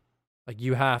breathing. Like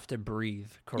you have to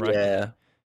breathe correctly. Yeah.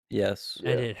 Yes.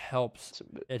 And Yeah. it helps.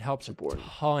 It helps a important.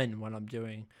 ton when I'm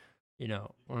doing, when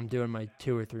I'm doing my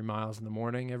 2 or 3 miles in the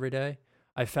morning every day.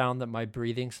 I found that my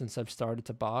breathing since I've started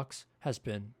to box has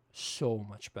been so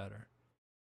much better.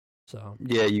 So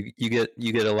Yeah, you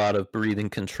get a lot of breathing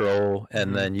control,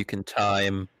 and Mhm. then you can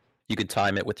time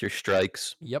it with your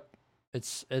strikes. yep,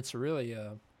 it's really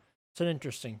it's an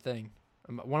interesting thing.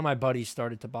 One of my buddies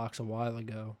started to box a while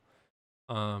ago,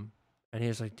 and he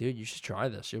was like, "Dude, you should try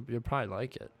this. You'll probably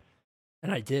like it."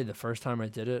 And I did. The first time I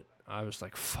did it, I was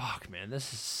like, "Fuck, man,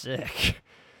 this is sick."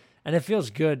 And it feels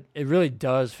good. It really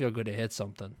does feel good to hit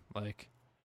something. Like,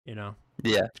 Yeah.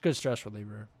 it's a good stress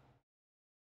reliever.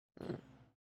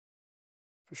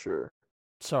 For sure.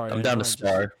 Sorry, I'm I down know to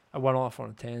spar. I went off on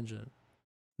a tangent.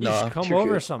 You No, should come you're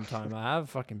over good. sometime. I have a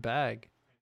fucking bag.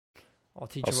 I'll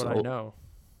teach you what I Also- know.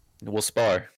 We'll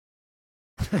spar.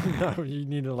 No, you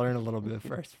need to learn a little bit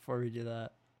first before we do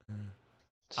that.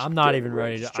 Just I'm not get even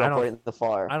ready to- Just I jump don't- right in the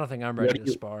fire. I don't think I'm What ready do to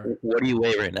you- spar. What do you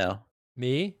weigh right now?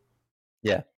 Me?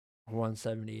 Yeah.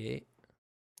 178.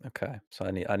 Okay, so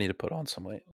I need to put on some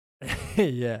weight.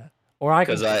 Yeah. Or I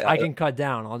can 'Cause I I- can cut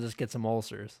down. I'll just get some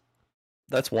ulcers.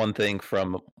 That's one thing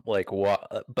from like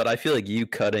what, but I feel like you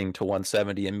cutting to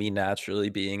 170 and me naturally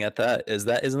being at that isn't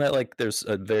that like there's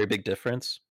a very big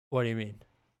difference What do you mean?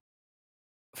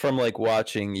 from like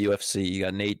watching UFC. You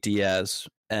got Nate Diaz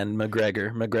and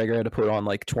McGregor. McGregor had to put on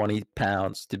like 20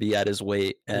 pounds to be at his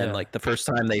weight, and Yeah. like the first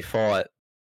time they fought,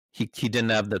 he didn't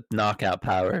have the knockout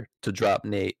power to drop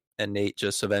Nate, and Nate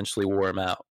just eventually wore him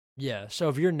out. Yeah. So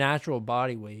if your natural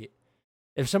body weight,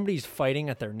 if somebody's fighting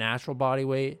at their natural body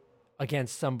weight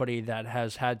against somebody that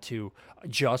has had to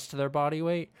adjust to their body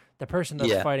weight, the person that's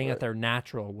Yeah, fighting at right. their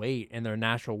natural weight and their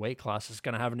natural weight class is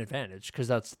going to have an advantage because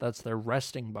that's their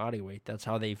resting body weight. That's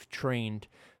how they've trained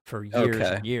for years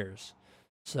Okay. and years.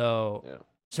 So Yeah.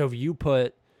 so if you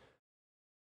put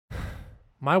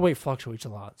my weight fluctuates a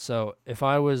lot. So if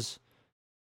I was,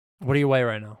 what do you weigh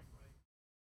right now?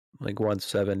 Like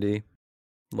 170,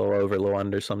 low over, low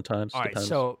under sometimes. All right, depends.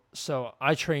 so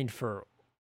I trained for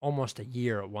almost a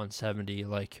year at 170,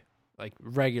 like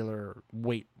regular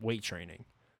weight training.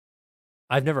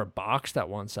 I've never boxed at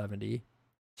 170,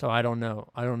 so I don't know.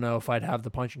 I don't know if I'd have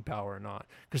the punching power or not.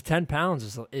 Because 10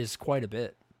 pounds is quite a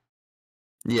bit.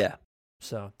 Yeah,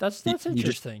 So that's You- you just-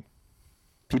 interesting.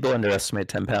 people underestimate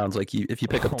 10 pounds. Like if you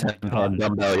pick up Oh a my 10-pound God.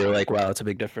 dumbbell, you're like, wow, that's a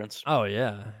big difference. Oh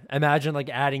yeah, imagine like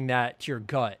adding that to your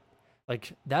gut.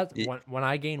 Like that Ye- when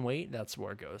I gain weight, that's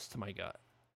where it goes to my gut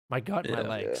and my Yeah.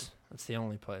 legs. That's the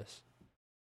only place.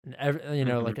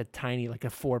 And like a tiny, like a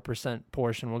 4%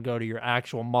 portion will go to your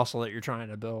actual muscle that you're trying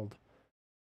to build.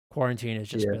 Quarantine has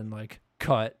just Yeah. been like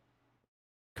cut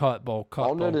bulk, cut I'll bulk,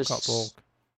 cut notice bulk.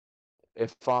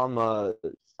 if I'm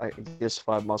I guess if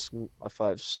I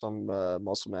have some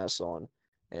muscle mass on,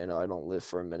 and I don't live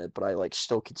for a minute, but I like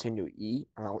still continue to eat,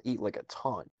 and I'll eat like a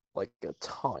ton, like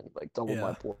double my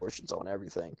Yeah. portions on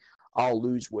everything. I'll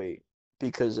lose weight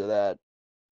because of that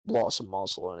loss of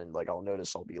muscle, and like I'll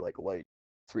notice I'll be like light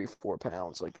 3-4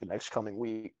 pounds like the next coming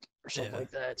week or something Yeah.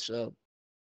 like that. So,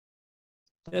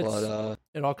 It's but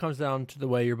it all comes down to the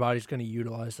way your body's going to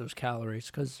utilize those calories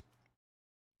because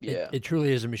yeah, it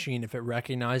truly is a machine. If it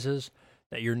recognizes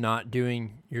that you're not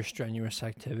doing your strenuous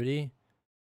activity,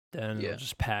 then Yeah. it'll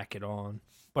just pack it on.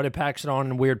 But it packs it on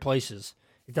in weird places.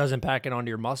 It doesn't pack it onto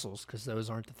your muscles because those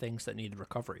aren't the things that need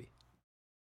recovery.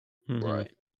 Mhm.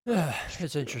 right.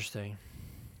 It's interesting.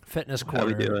 Fitness How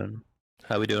we corner. doing?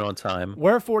 How we doing on time?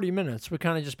 We're at 40 minutes. We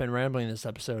kind of just been rambling this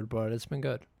episode, but it's been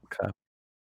good.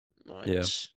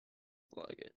 Nice.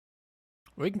 Like it.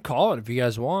 We can call it if you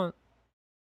guys want.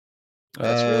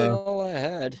 That's really Uh, all I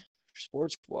had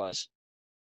sports wise.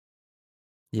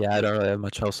 Yeah, I don't really have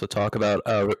much else to talk about.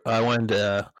 I wanted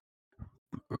to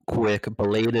quick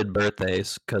belated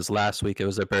birthdays because last week it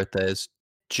was their birthdays.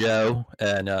 Joe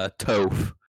and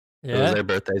Toph. It was Yeah. their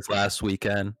birthdays last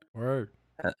weekend, Word.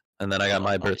 and then I got Oh,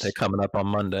 my nice. birthday coming up on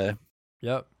Monday.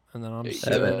 Yep. And then I'm There you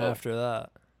soon go. after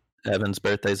that. Evan's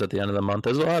birthday's at the end of the month.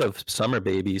 There's a lot of summer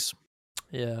babies.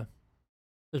 Yeah.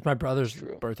 There's my brother's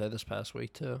True. birthday this past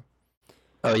week too.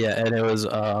 Oh yeah, and it was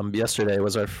yesterday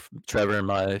was Trevor and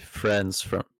my friend's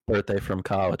birthday from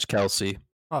college, Kelsey.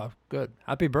 Oh, good.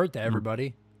 Happy birthday, Mhm.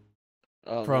 everybody.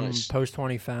 Oh, From nice. Post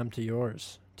 20 fam to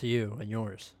yours, to you and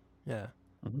yours. Yeah.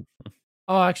 Mhm.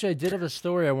 Oh, actually, I did have a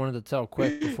story I wanted to tell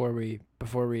quick before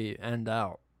we end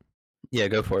out. Yeah,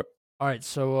 go for it. All right,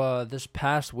 so this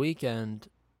past weekend,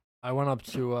 I went up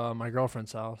to my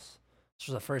girlfriend's house. This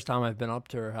was the first time I've been up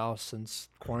to her house since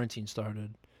quarantine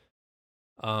started.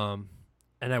 Um,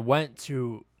 and I went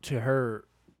to her,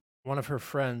 one of her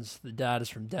friends. The dad is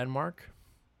from Denmark.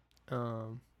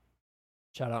 Um,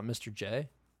 Shout out Mr. J.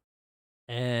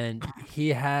 And he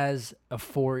has a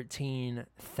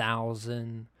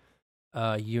 14,000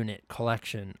 unit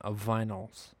collection of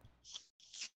vinyls.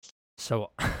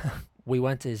 So we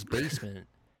went to his basement,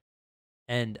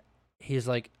 and he's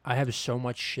like, I have so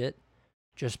much shit.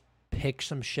 Just pick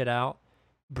some shit out,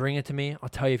 bring it to me. I'll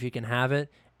tell you if you can have it,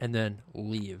 and then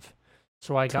leave.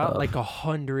 So I got like Tough.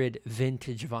 100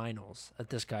 vintage vinyls at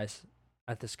this guy's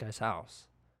house.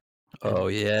 And Oh oh,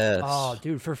 yes,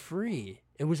 dude, for free.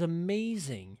 It was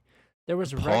amazing. There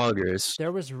was poggers.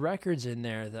 there was records in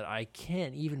there that I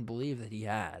can't even believe that he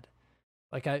had.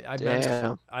 Like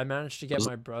Damn. I managed to get Was-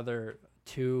 my brother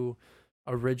two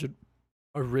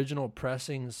original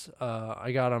pressings.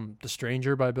 I got him The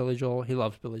Stranger by Billy Joel. He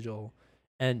loves Billy Joel,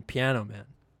 and Piano Man.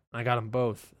 I got them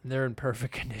both. And they're in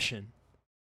perfect condition.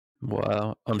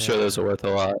 Wow, I'm sure Yeah. those are worth a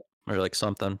lot, or like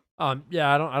something.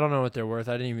 Yeah. I don't know what they're worth.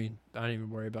 I didn't even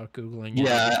worry about googling it.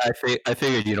 Yeah, I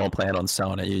figured you don't plan on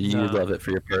selling it. You No. love it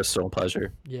for your personal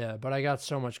pleasure. Yeah, but I got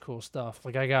so much cool stuff.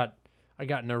 Like I got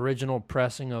an original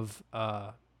pressing of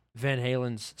Van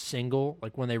Halen's single,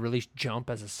 like when they released Jump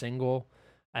as a single.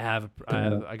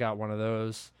 I got one of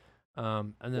those.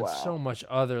 And then so Wow. much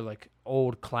other like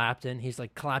old Clapton. He's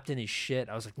like Clapton is shit.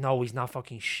 I was like, no, he's not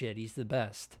fucking shit. He's the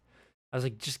best. I was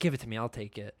like, just give it to me, I'll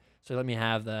take it. So let me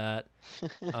have that.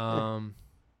 Um,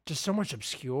 just so much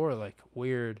obscure, like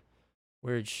weird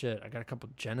shit. I got a couple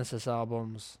Genesis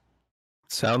albums.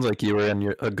 Sounds like you were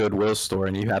in a Goodwill store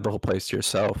and you had the whole place to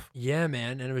yourself. Yeah,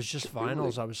 man, and it was just Really?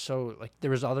 vinyls. I was so like,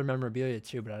 there was other memorabilia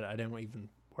too, but I didn't even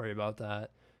worry about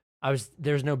that.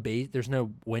 There's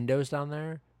no windows down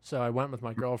there, so I went with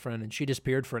my girlfriend, and she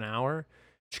disappeared for an hour.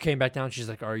 She came back down. She's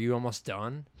like, "Are you almost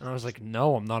done?" And I was like,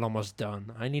 "No, I'm not almost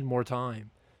done. I need more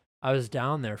time." I was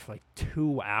down there for like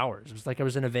 2 hours. It was like I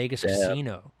was in a Vegas Damn,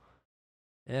 casino.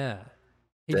 Yeah,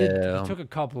 he damn. took a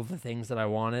couple of the things that I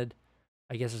wanted.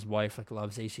 I guess his wife like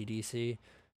loves ACDC.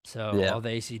 So Yeah, all the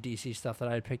ACDC stuff that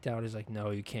I had picked out, he's like,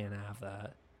 no, you can't have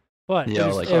that. But yeah.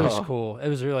 Like it was Oh, cool. It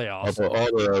was really awesome.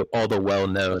 all the well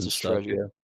that's known a stuff.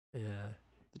 treasure. Yeah. Yeah.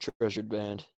 The treasured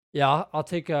band. Yeah, I'll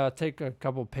take a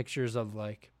couple pictures of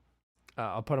like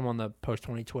I'll put them on the Post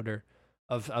 20 Twitter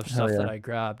of Hell stuff that yeah. I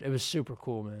grabbed. It was super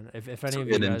cool, man. If any Some of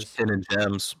you guys hidden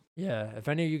gems. if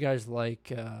any of you guys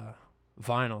like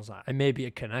vinyls, I may be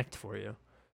a connect for you.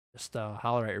 Just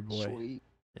holler at your boy. Sweet.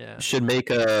 Yeah. Should make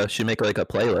like a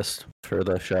playlist for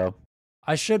the show.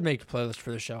 I should make a playlist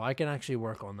for the show. I can actually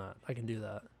work on that. I can do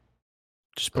that.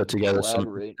 Just put together some.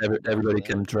 Collaborate. I'm down for Everybody that.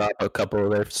 can drop a couple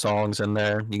of their songs in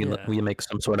there. Yeah. We can make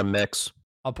some sort of mix.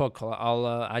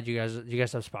 I'll add you guys. You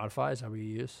guys have Spotify? Is that what you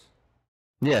use?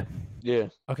 Yeah. Yeah.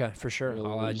 Okay, for sure. Really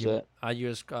I'll use that. add you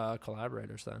as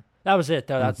collaborators then. That was it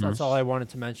though. That's Hmm. all I wanted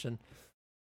to mention.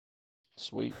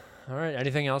 Sweet. All right.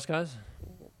 Anything else, guys?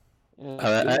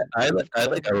 Yeah, I good.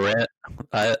 like a rant.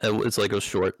 It was like a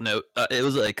short note. It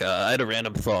was like I had a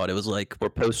random thought. It was like we're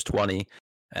post 20,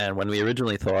 and when we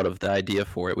originally thought of the idea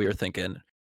for it, we were thinking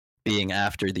being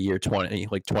after the year 20,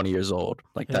 like 20 years old,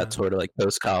 like Yeah. that sort of like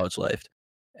post college life.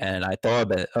 And I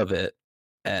thought of it,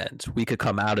 and we could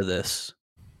come out of this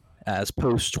as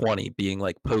post 20, being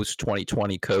like post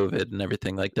 2020 COVID and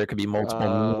everything. Like there could be That's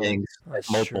multiple true.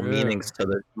 multiple meanings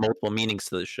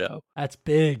to the show. That's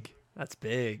big. That's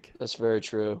big. That's very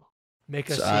true.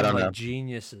 Make us So I seem don't like know.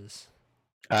 geniuses.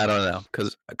 I don't know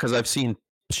because I've seen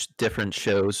different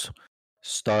shows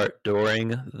start during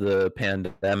the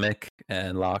pandemic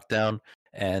and lockdown,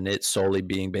 and it's solely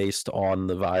being based on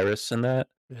the virus and that.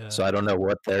 So Yeah. I don't know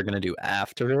what they're gonna do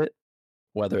after it,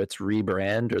 whether it's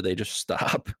rebrand or they just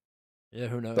stop. Yeah.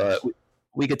 Who But knows?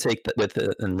 we could take that with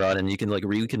it and run, and you can like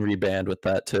we can reband with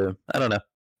that too. I don't know,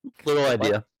 little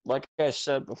idea. Like I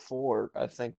said before, I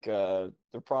think they're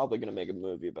probably gonna make a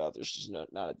movie about this. There's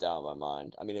not a doubt in my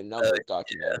mind. I mean, a number of Yeah,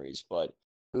 documentaries, but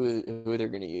who they're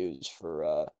gonna use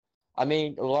for? I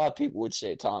mean, a lot of people would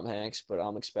say Tom Hanks, but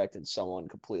I'm expecting someone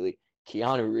completely.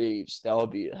 Keanu Reeves. That would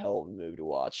be a hell of a movie to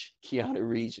watch. Keanu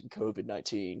Reeves in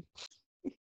COVID-19.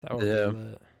 That would be yeah.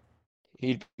 lit.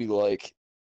 He'd be like,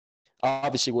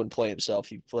 obviously wouldn't play himself.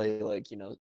 He'd play like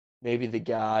maybe the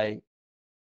guy.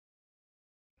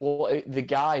 Well, the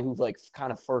guy who like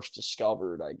kind of first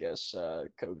discovered, I guess,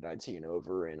 COVID-19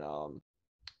 over in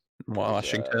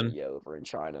Washington. over in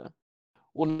China.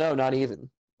 Well, no, not even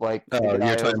like the Oh, guy over in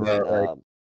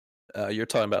you're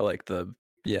talking about like the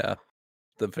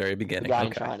very the beginning. guy in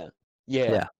Okay. China.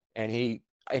 Yeah, Yeah. and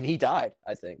he died,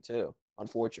 I think, too.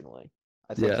 Unfortunately,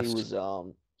 I think he Yes.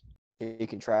 was he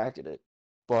contracted it,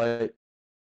 but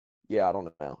yeah, I don't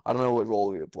know. I don't know what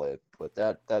role he would play, but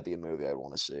that'd be a movie I'd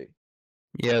want to see.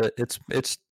 Yeah,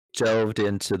 it's delved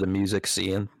into the music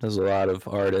scene. There's a lot of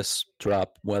artists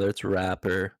drop, whether it's rap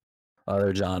or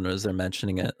other genres. They're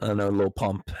mentioning it. I know Lil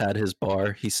Pump had his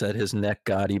bar. He said his neck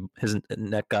got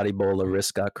Ebola,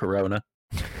 wrist got Corona.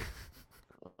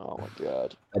 Oh my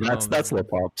god. And that's Lil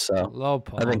Pump. So Low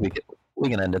I think pump. we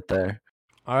can end it there.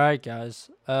 All right, guys.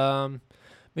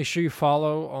 Make sure you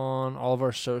follow on all of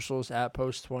our socials at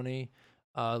Post20.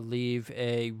 Leave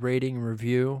a rating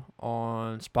review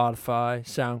on Spotify,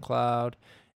 SoundCloud,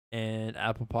 and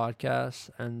Apple Podcasts.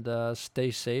 And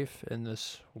stay safe in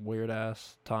this weird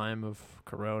ass time of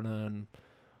Corona and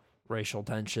racial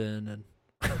tension and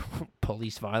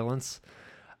police violence.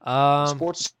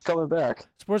 Sports is coming back.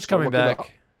 Sports So coming look it up.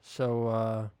 back.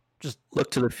 So just Look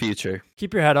to the future.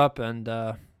 keep your head up and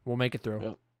we'll make it through.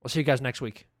 Yep. We'll see you guys next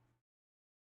week.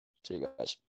 See you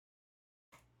guys.